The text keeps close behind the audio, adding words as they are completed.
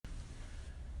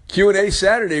Q&A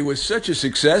Saturday was such a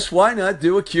success. Why not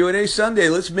do a Q&A Sunday?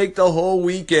 Let's make the whole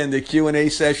weekend a Q&A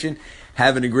session.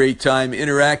 Having a great time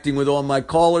interacting with all my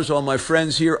callers, all my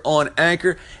friends here on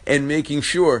Anchor, and making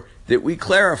sure that we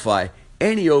clarify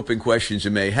any open questions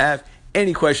you may have,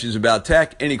 any questions about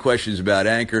tech, any questions about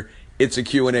Anchor. It's a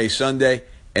Q&A Sunday,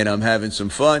 and I'm having some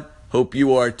fun. Hope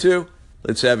you are too.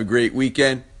 Let's have a great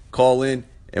weekend. Call in,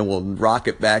 and we'll rock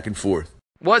it back and forth.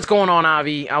 What's going on,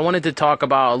 Avi? I wanted to talk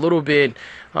about a little bit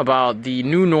about the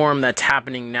new norm that's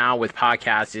happening now with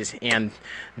podcasts and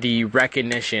the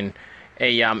recognition.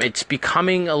 It's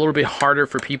becoming a little bit harder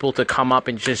for people to come up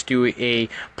and just do a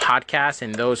podcast,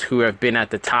 and those who have been at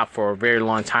the top for a very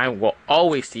long time will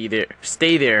always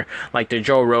stay there, like the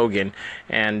Joe Rogan.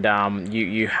 And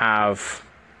you have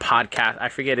podcast. I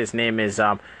forget his name is.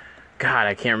 God,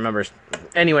 I can't remember.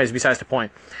 Anyways, besides the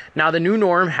point. Now, the new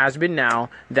norm has been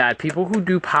now that people who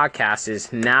do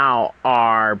podcasts now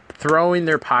are throwing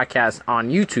their podcasts on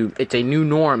YouTube. It's a new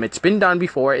norm. It's been done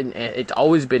before, and it's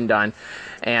always been done.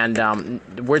 And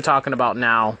we're talking about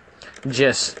now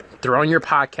just throwing your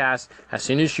podcast as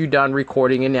soon as you're done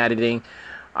recording and editing.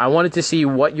 I wanted to see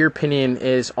what your opinion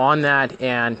is on that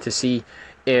and to see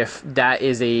if that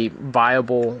is a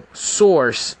viable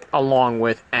source along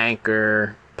with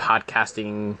Anchor,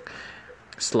 podcasting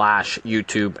 /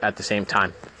 YouTube at the same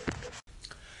time.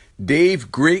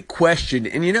 Dave, great question.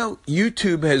 And you know,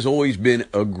 YouTube has always been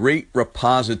a great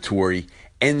repository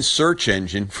and search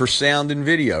engine for sound and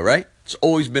video, right? It's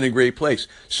always been a great place.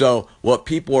 So what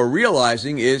people are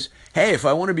realizing is, hey, if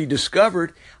I want to be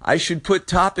discovered, I should put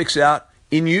topics out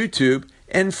in YouTube,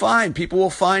 and fine, people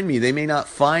will find me. They may not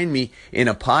find me in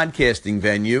a podcasting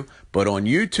venue, but on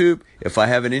YouTube, if I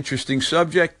have an interesting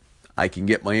subject, I can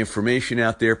get my information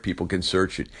out there. People can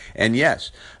search it. And yes,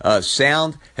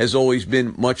 sound has always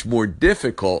been much more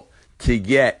difficult to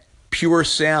get pure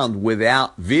sound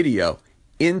without video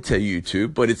into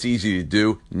YouTube, but it's easy to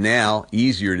do now,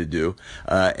 easier to do,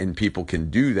 and people can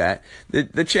do that.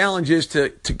 The challenge is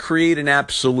to create an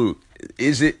absolute.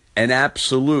 Is it an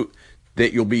absolute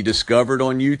that you'll be discovered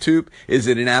on YouTube? Is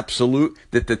it an absolute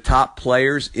that the top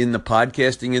players in the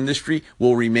podcasting industry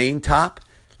will remain top?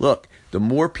 Look, the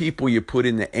more people you put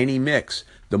into any mix,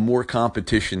 the more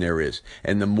competition there is,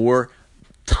 and the more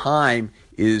time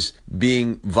is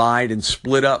being vied and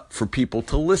split up for people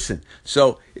to listen.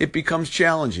 So it becomes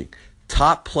challenging.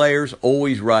 Top players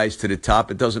always rise to the top.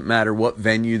 It doesn't matter what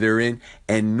venue they're in,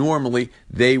 and normally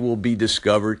they will be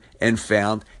discovered and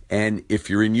found. And if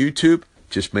you're in YouTube, it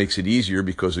just makes it easier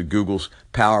because of Google's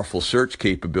powerful search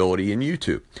capability in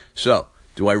YouTube. So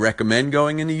do I recommend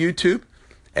going into YouTube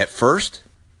at first?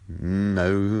 No,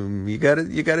 you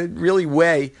gotta really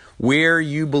weigh where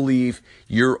you believe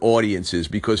your audience is,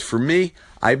 because for me,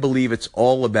 I believe it's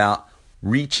all about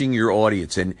reaching your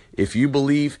audience. And if you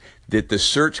believe that the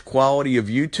search quality of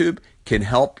YouTube can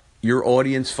help your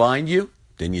audience find you,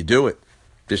 then you do it.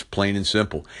 Just plain and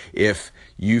simple. If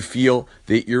you feel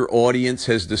that your audience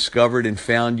has discovered and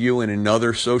found you in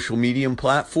another social media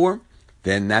platform,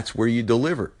 then that's where you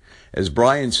deliver. As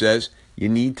Brian says, you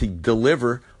need to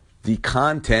deliver the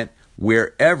content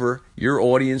wherever your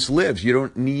audience lives. You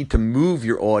don't need to move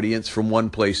your audience from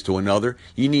one place to another.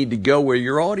 You need to go where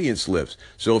your audience lives.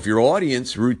 So if your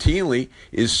audience routinely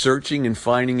is searching and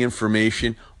finding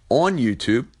information on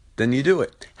YouTube, then you do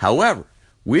it. However,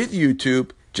 with YouTube,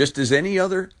 just as any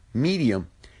other medium,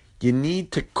 you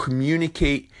need to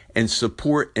communicate and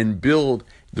support and build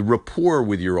the rapport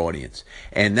with your audience.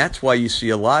 And that's why you see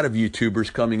a lot of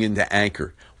YouTubers coming into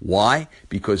Anchor. Why?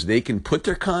 Because they can put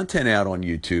their content out on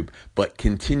YouTube, but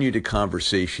continue the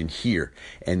conversation here.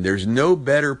 And there's no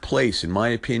better place, in my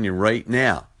opinion, right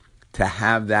now to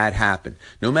have that happen.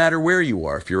 No matter where you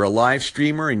are. If you're a live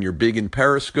streamer and you're big in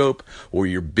Periscope or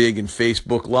you're big in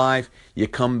Facebook Live, you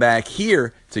come back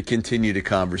here to continue the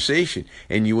conversation.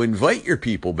 And you invite your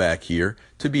people back here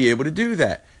to be able to do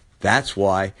that. That's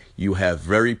why you have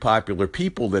very popular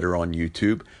people that are on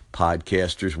YouTube,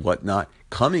 podcasters, whatnot,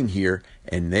 coming here,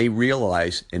 and they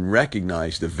realize and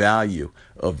recognize the value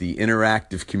of the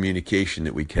interactive communication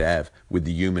that we could have with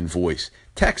the human voice.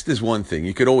 Text is one thing.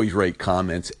 You could always write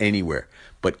comments anywhere,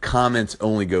 but comments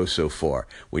only go so far.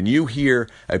 When you hear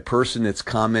a person that's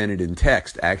commented in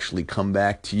text actually come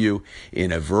back to you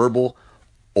in a verbal,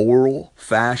 oral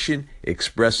fashion,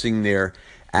 expressing their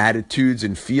attitudes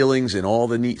and feelings and all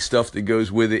the neat stuff that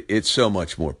goes with it, it's so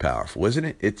much more powerful, isn't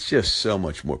it? It's just so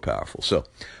much more powerful. So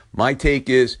my take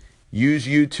is use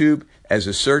YouTube as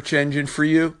a search engine for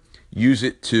you. Use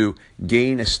it to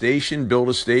gain a station, build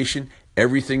a station.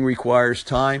 Everything requires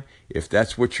time. If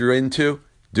that's what you're into,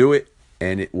 do it,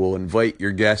 and it will invite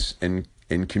your guests and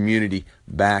and community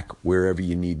back wherever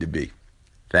you need to be?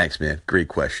 Thanks, man. Great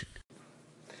question.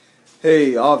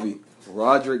 Hey, Avi,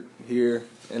 Roderick here,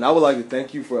 and I would like to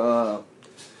thank you for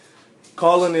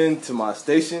calling in to my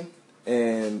station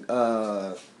and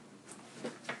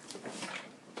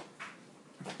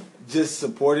just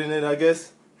supporting it, I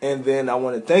guess. And then I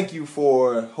want to thank you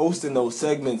for hosting those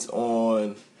segments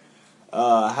on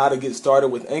how to get started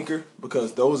with Anchor,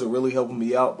 because those are really helping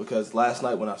me out. Because last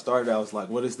night when I started, I was like,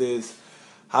 what is this?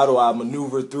 How do I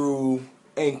maneuver through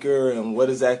Anchor, and what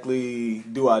exactly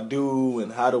do I do,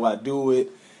 and how do I do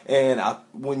it? And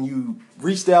when you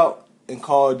reached out and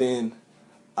called in,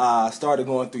 I started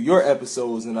going through your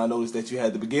episodes, and I noticed that you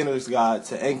had the beginner's guide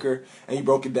to Anchor, and you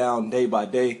broke it down day by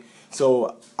day.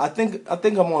 So I think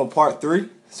I'm on part 3.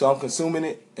 So I'm consuming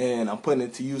it, and I'm putting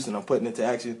it to use, and I'm putting it to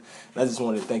action. And I just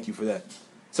wanted to thank you for that.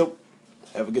 So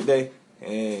have a good day,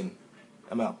 and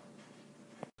I'm out.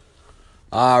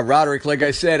 Roderick, like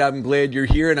I said, I'm glad you're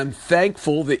here, and I'm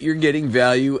thankful that you're getting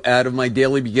value out of my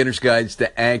daily beginner's guides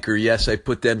to Anchor. Yes, I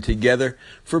put them together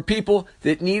for people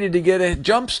that needed to get a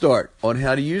jump start on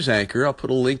how to use Anchor. I'll put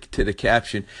a link to the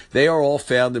caption. They are all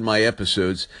found in my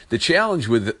episodes. The challenge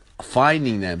with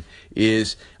finding them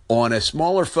is on a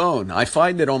smaller phone. I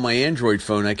find that on my Android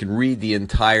phone, I can read the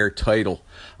entire title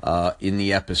in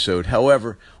the episode.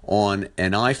 However, on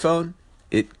an iPhone,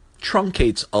 it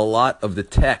truncates a lot of the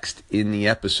text in the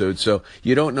episode, so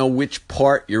you don't know which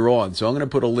part you're on. So I'm going to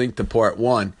put a link to part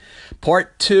 1.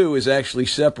 Part 2 is actually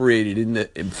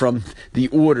separated from the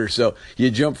order, so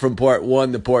you jump from part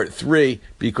 1 to part 3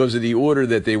 because of the order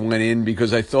that they went in,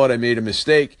 because I thought I made a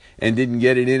mistake and didn't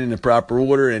get it in the proper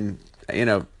order, and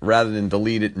rather than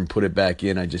delete it and put it back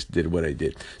in, I just did what I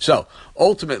did. So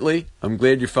ultimately, I'm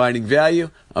glad you're finding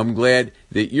value. I'm glad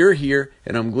that you're here,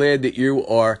 and I'm glad that you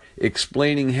are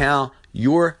explaining how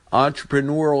your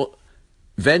entrepreneurial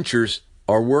ventures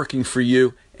are working for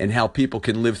you and how people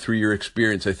can live through your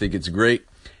experience. I think it's great.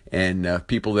 And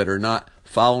people that are not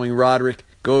following Roderick,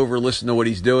 go over and listen to what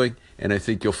he's doing, and I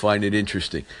think you'll find it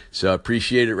interesting. So I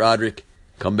appreciate it, Roderick.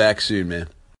 Come back soon, man.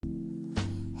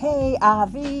 Hey,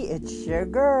 Avi, it's your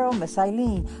girl, Miss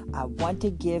Eileen. I want to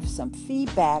give some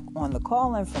feedback on the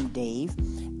call-in from Dave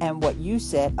and what you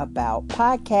said about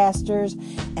podcasters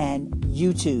and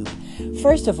YouTube.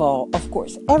 First of all, of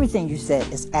course, everything you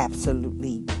said is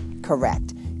absolutely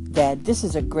correct. That this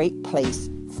is a great place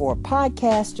for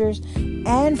podcasters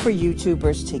and for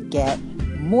YouTubers to get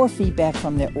more feedback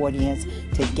from their audience,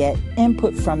 to get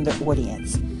input from the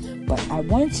audience. But I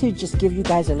want to just give you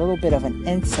guys a little bit of an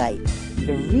insight.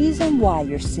 The reason why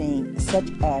you're seeing such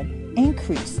an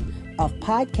increase of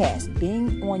podcasts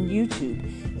being on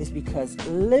YouTube is because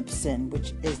Libsyn,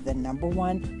 which is the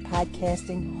 #1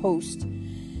 podcasting host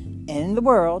in the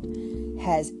world,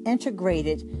 has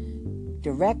integrated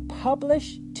direct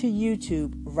publish to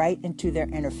YouTube right into their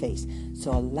interface.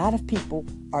 So a lot of people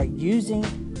are using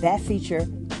that feature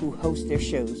to host their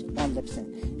shows on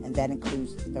Libsyn, and that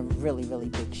includes the really, really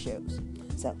big shows.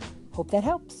 So hope that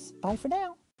helps. Bye for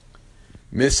now.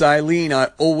 Miss Eileen, I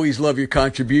always love your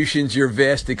contributions, your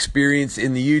vast experience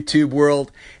in the YouTube world,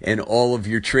 and all of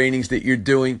your trainings that you're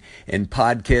doing and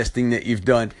podcasting that you've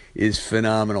done is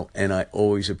phenomenal. And I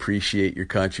always appreciate your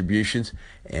contributions.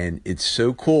 And it's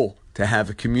so cool to have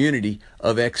a community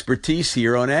of expertise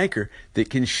here on Anchor that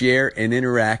can share and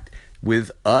interact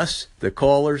with us, the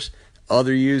callers,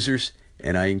 other users.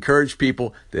 And I encourage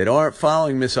people that aren't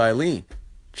following Miss Eileen,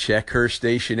 check her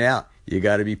station out. You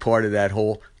got to be part of that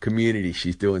whole community.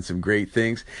 She's doing some great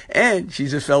things, and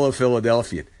she's a fellow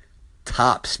Philadelphian.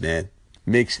 Tops, man.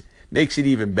 Makes it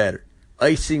even better.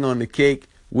 Icing on the cake,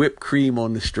 whipped cream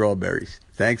on the strawberries.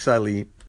 Thanks, Eileen.